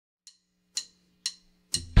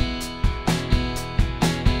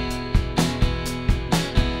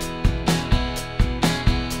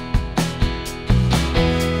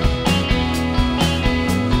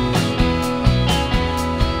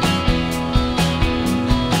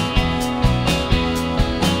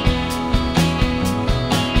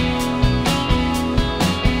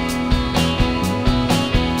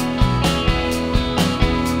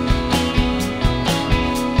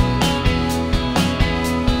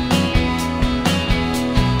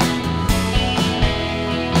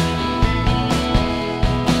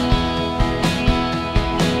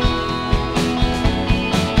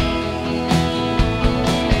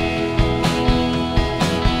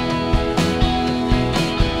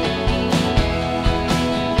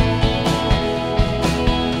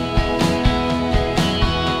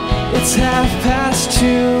It's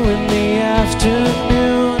 2:30 in the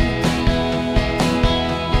afternoon,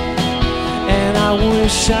 and I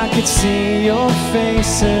wish I could see your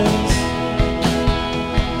faces.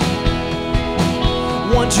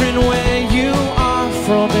 Wondering where you are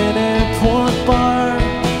from an airport bar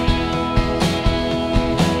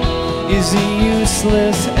is a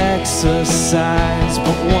useless exercise,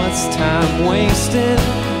 but what's time wasted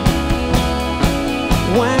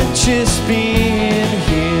when just being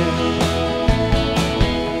here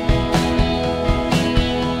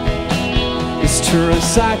is to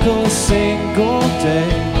recycle a single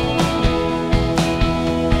day.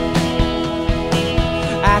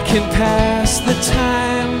 I can pass the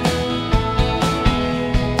time,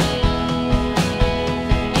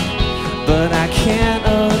 but I can't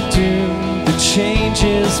undo the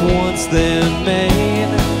changes once they're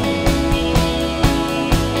made.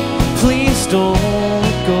 Please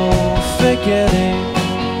don't go forgetting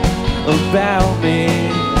about me.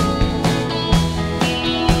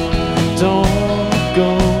 Don't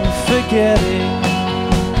go forgetting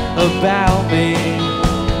about me.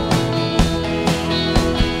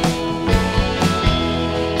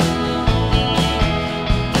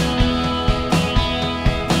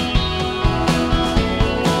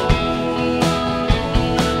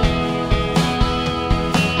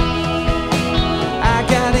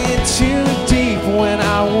 Too deep when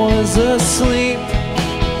I was asleep.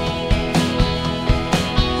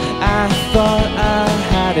 I thought I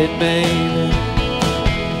had it made.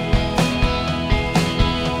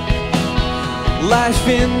 Life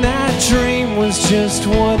in that dream was just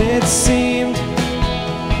what it seemed.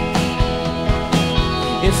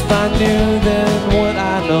 If I knew then what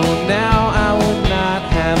I know now, I would not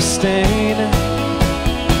have stayed.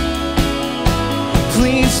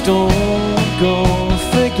 Please don't go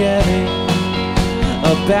forgetting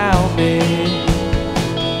about me.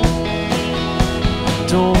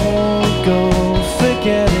 Don't go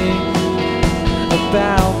forgetting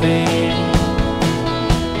about me.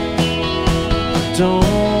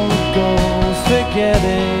 Don't go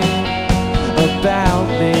forgetting about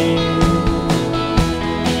me.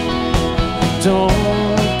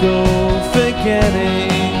 Don't go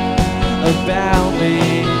forgetting about me.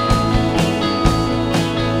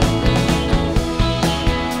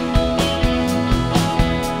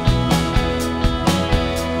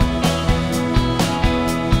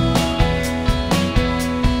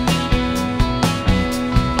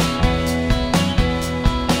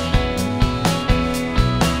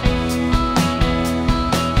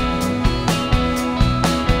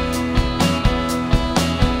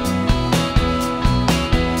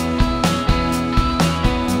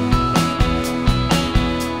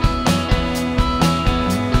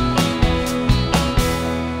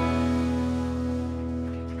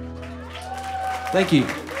 Thank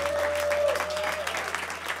you.